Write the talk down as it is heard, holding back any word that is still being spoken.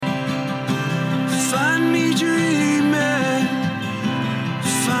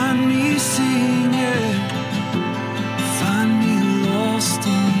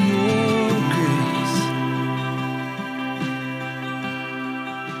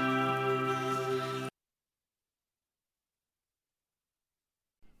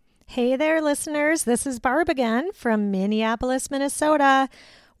Hey there, listeners. This is Barb again from Minneapolis, Minnesota.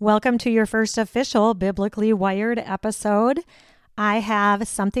 Welcome to your first official Biblically Wired episode. I have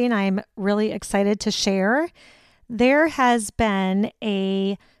something I'm really excited to share. There has been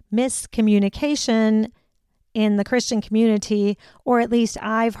a miscommunication in the Christian community, or at least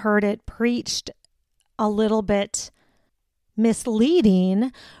I've heard it preached a little bit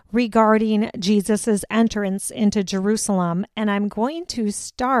misleading regarding Jesus's entrance into Jerusalem. And I'm going to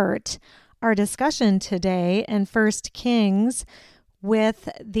start our discussion today in 1 Kings with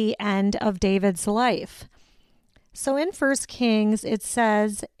the end of David's life. So in 1 Kings, it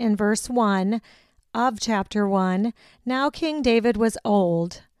says in verse 1 of chapter 1, "Now King David was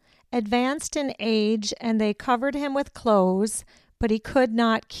old, advanced in age, and they covered him with clothes, but he could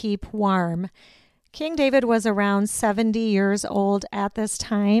not keep warm." King David was around 70 years old at this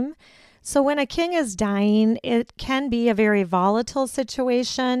time. So when a king is dying, it can be a very volatile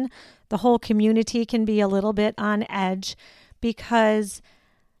situation. The whole community can be a little bit on edge because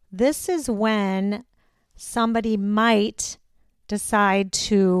this is when somebody might decide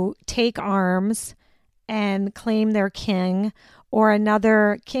to take arms and claim their king, or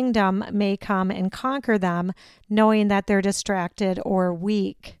another kingdom may come and conquer them, knowing that they're distracted or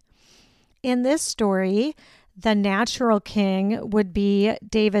weak. In this story, the natural king would be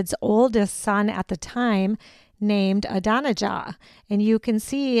David's oldest son at the time, named Adonijah. And you can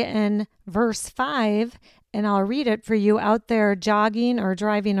see in verse 5, and I'll read it for you out there jogging or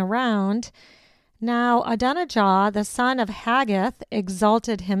driving around. "Now Adonijah, the son of Haggith,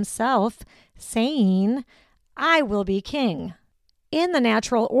 exalted himself, saying, 'I will be king.'" In the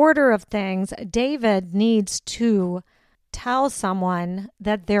natural order of things, David needs to tell someone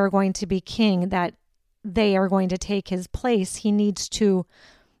that they're going to be king, that they are going to take his place. He needs to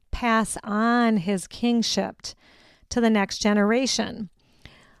pass on his kingship to the next generation.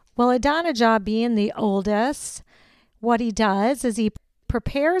 Well, Adonijah, being the oldest, what he does is he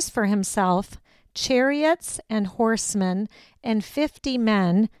prepares for himself chariots and horsemen and 50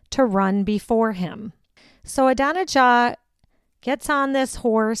 men to run before him. So Adonijah gets on this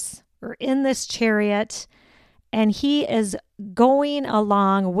horse or in this chariot, and he is going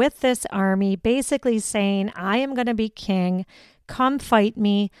along with this army, basically saying, "I am going to be king. Come fight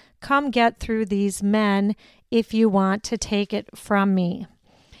me. Come get through these men if you want to take it from me."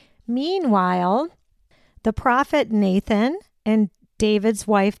 Meanwhile, the prophet Nathan and David's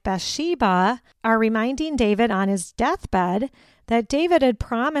wife Bathsheba are reminding David on his deathbed that David had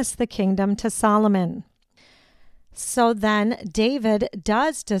promised the kingdom to Solomon. So then David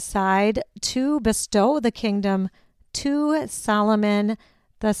does decide to bestow the kingdom to Solomon,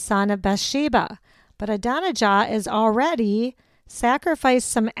 the son of Bathsheba. But Adonijah is already sacrificed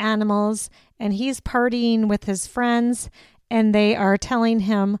some animals, and he's partying with his friends, and they are telling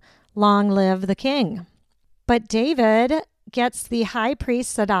him, "Long live the king." But David gets the high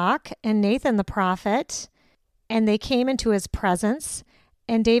priest Zadok and Nathan the prophet, and they came into his presence.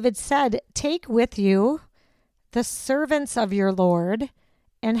 And David said, "Take with you the servants of your Lord,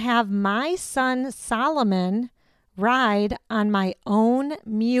 and have my son Solomon ride on my own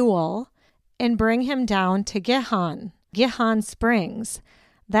mule and bring him down to Gihon Springs."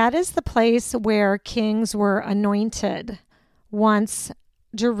 That is the place where kings were anointed once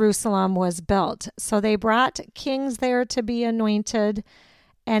Jerusalem was built. So they brought kings there to be anointed,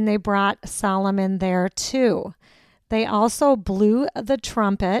 and they brought Solomon there too. They also blew the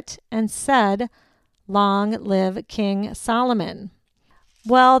trumpet and said, "Long live King Solomon."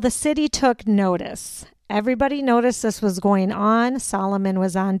 Well, the city took notice. Everybody noticed this was going on. Solomon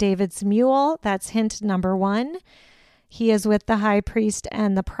was on David's mule. That's hint number 1. He is with the high priest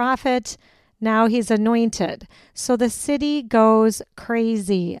and the prophet. Now he's anointed. So the city goes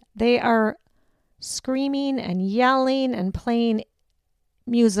crazy. They are screaming and yelling and playing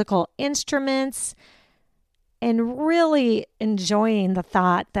musical instruments and really enjoying the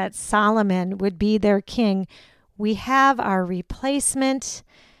thought that Solomon would be their king. We have our replacement.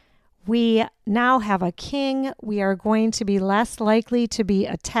 We now have a king. We are going to be less likely to be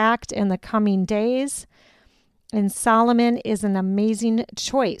attacked in the coming days. And Solomon is an amazing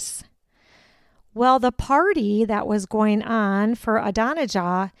choice. Well, the party that was going on for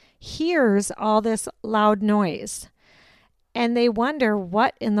Adonijah hears all this loud noise. And they wonder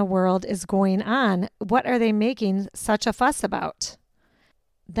what in the world is going on. What are they making such a fuss about?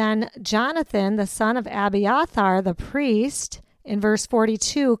 Then Jonathan, the son of Abiathar, the priest, in verse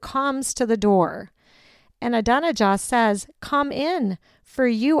 42, comes to the door. And Adonijah says, "Come in, for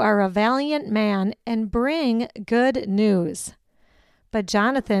you are a valiant man, and bring good news." But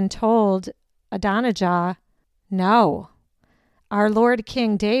Jonathan told Adonijah, "No, our Lord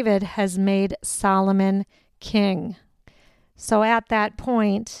King David has made Solomon king. So at that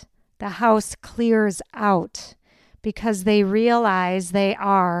point, the house clears out because they realize they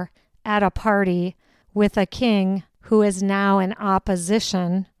are at a party with a king who is now in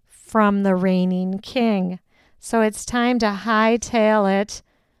opposition from the reigning king. So it's time to hightail it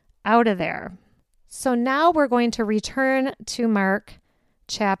out of there. So now we're going to return to Mark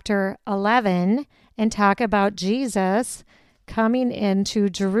chapter 11 and talk about Jesus coming into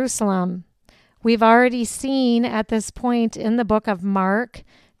Jerusalem. We've already seen at this point in the book of Mark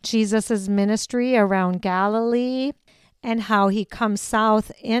Jesus' ministry around Galilee and how he comes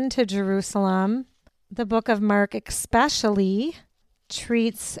south into Jerusalem. The book of Mark especially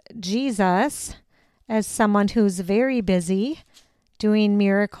treats Jesus as someone who's very busy, doing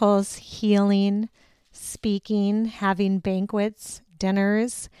miracles, healing, speaking, having banquets,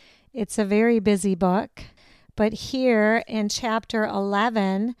 dinners. It's a very busy book. But here in chapter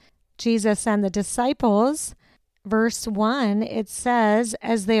 11, Jesus and the disciples, verse 1, it says,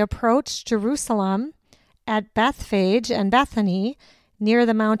 as they approached Jerusalem at Bethphage and Bethany, near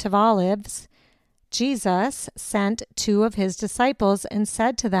the Mount of Olives, Jesus sent 2 of his disciples and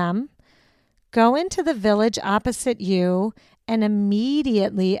said to them, "Go into the village opposite you, and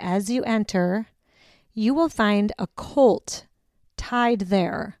immediately as you enter, you will find a colt tied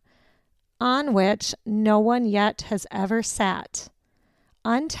there, on which no one yet has ever sat.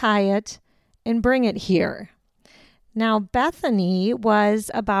 Untie it and bring it here." Now, Bethany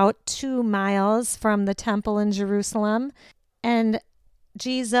was about 2 miles from the temple in Jerusalem, and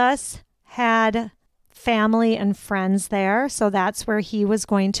Jesus had family and friends there, so that's where he was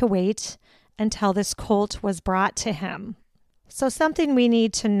going to wait until this colt was brought to him. So something we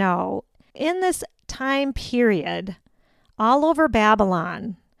need to know, in this time period, all over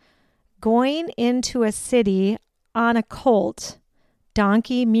Babylon, going into a city on a colt,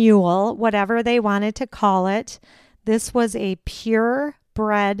 donkey, mule, whatever they wanted to call it, this was a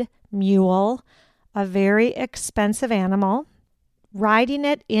purebred mule, a very expensive animal. Riding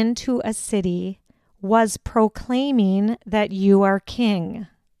it into a city was proclaiming that you are king.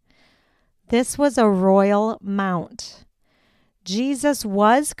 This was a royal mount. Jesus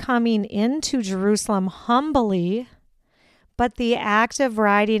was coming into Jerusalem humbly, but the act of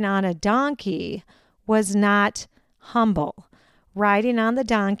riding on a donkey was not humble. Riding on the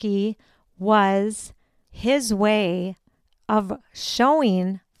donkey was his way of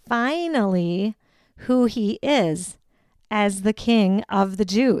showing finally who he is as the King of the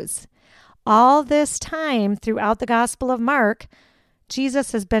Jews. All this time throughout the Gospel of Mark,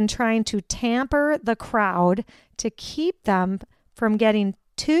 Jesus has been trying to tamper the crowd to keep them from getting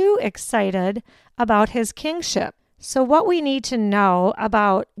too excited about his kingship. So what we need to know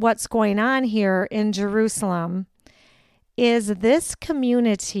about what's going on here in Jerusalem is this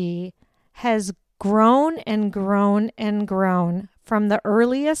community has grown and grown and grown from the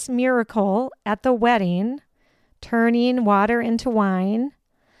earliest miracle at the wedding, turning water into wine,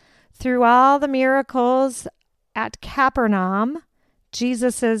 through all the miracles at Capernaum,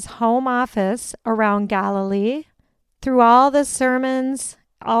 Jesus' home office around Galilee, through all the sermons,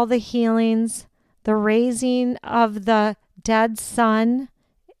 all the healings, the raising of the dead son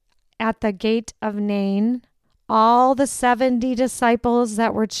at the gate of Nain, all the 70 disciples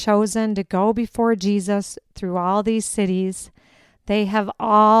that were chosen to go before Jesus through all these cities, they have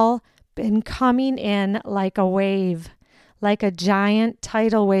all been coming in like a wave, like a giant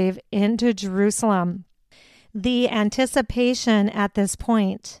tidal wave into Jerusalem. The anticipation at this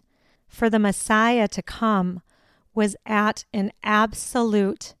point for the Messiah to come was at an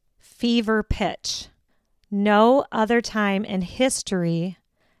absolute fever pitch. No other time in history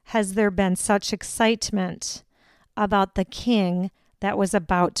has there been such excitement about the king that was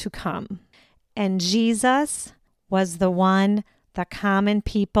about to come. And Jesus was the one the common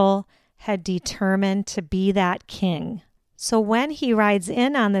people had determined to be that king. So when he rides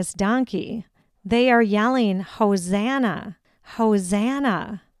in on this donkey, they are yelling, "Hosanna,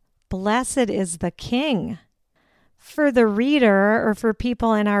 Hosanna, blessed is the king." For the reader or for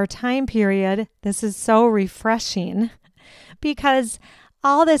people in our time period, this is so refreshing because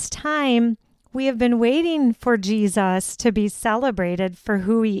all this time we have been waiting for Jesus to be celebrated for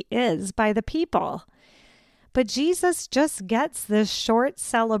who he is by the people. But Jesus just gets this short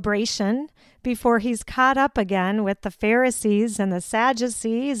celebration before he's caught up again with the Pharisees and the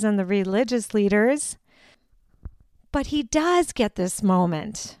Sadducees and the religious leaders. But he does get this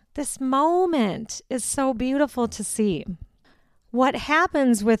moment. This moment is so beautiful to see. What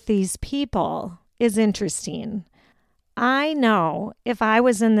happens with these people is interesting. I know if I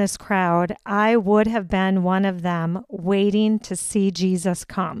was in this crowd, I would have been one of them waiting to see Jesus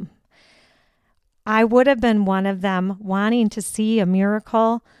come. I would have been one of them wanting to see a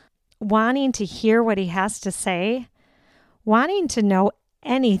miracle, wanting to hear what he has to say, wanting to know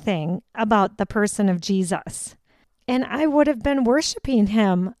anything about the person of Jesus. And I would have been worshiping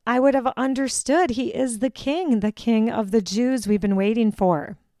him. I would have understood he is the king of the Jews we've been waiting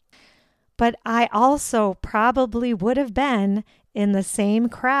for. But I also probably would have been in the same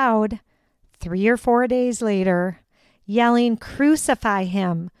crowd 3 or 4 days later, yelling, "Crucify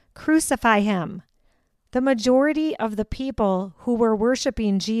him, crucify him." The majority of the people who were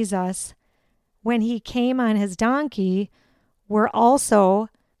worshiping Jesus when he came on his donkey were also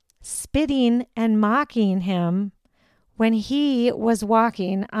spitting and mocking him when he was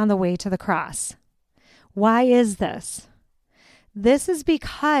walking on the way to the cross. Why is this? This is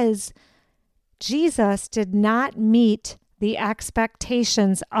because Jesus did not meet the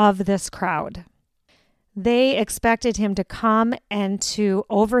expectations of this crowd. They expected him to come and to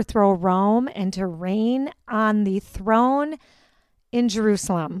overthrow Rome and to reign on the throne in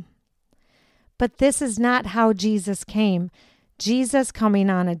Jerusalem. But this is not how Jesus came. Jesus coming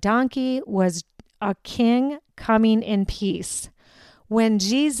on a donkey was a king coming in peace. When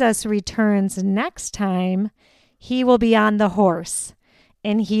Jesus returns next time, he will be on the horse,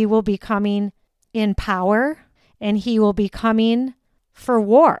 and he will be coming in power, and he will be coming for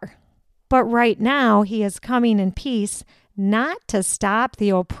war. But right now, he is coming in peace, not to stop the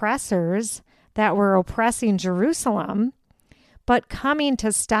oppressors that were oppressing Jerusalem, but coming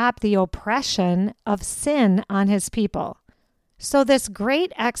to stop the oppression of sin on his people. So this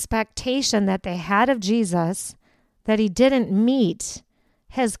great expectation that they had of Jesus that he didn't meet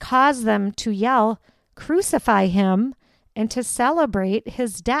has caused them to yell, "Crucify him," and to celebrate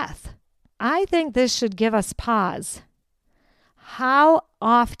his death. I think this should give us pause. How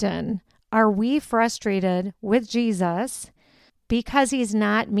often are we frustrated with Jesus because he's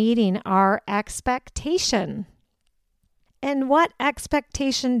not meeting our expectation? And what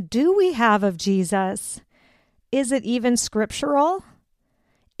expectation do we have of Jesus? Is it even scriptural?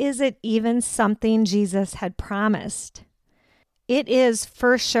 Is it even something Jesus had promised? It is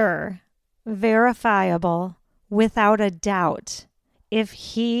for sure verifiable without a doubt. If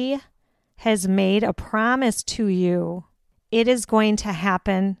he has made a promise to you, it is going to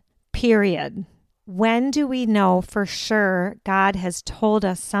happen, period. When do we know for sure God has told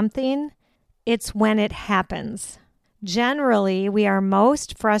us something? It's when it happens. Generally, we are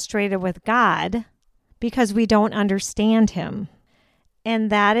most frustrated with God because we don't understand him. And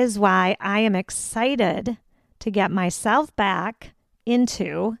that is why I am excited to get myself back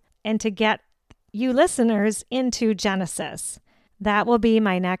into and to get you listeners into Genesis. That will be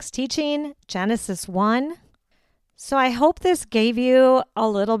my next teaching, Genesis 1. So I hope this gave you a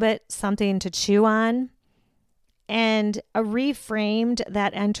little bit something to chew on and reframed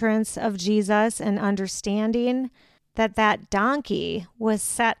that entrance of Jesus and understanding that that donkey was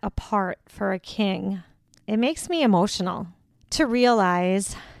set apart for a king. It makes me emotional to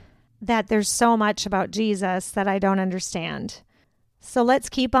realize that there's so much about Jesus that I don't understand. So let's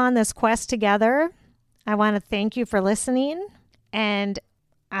keep on this quest together. I want to thank you for listening, and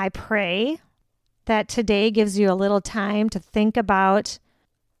I pray that today gives you a little time to think about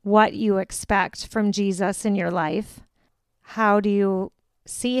what you expect from Jesus in your life. How do you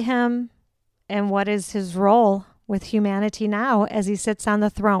see him, and what is his role with humanity now as he sits on the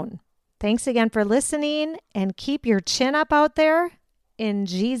throne? Thanks again for listening, and keep your chin up out there in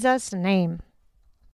Jesus' name.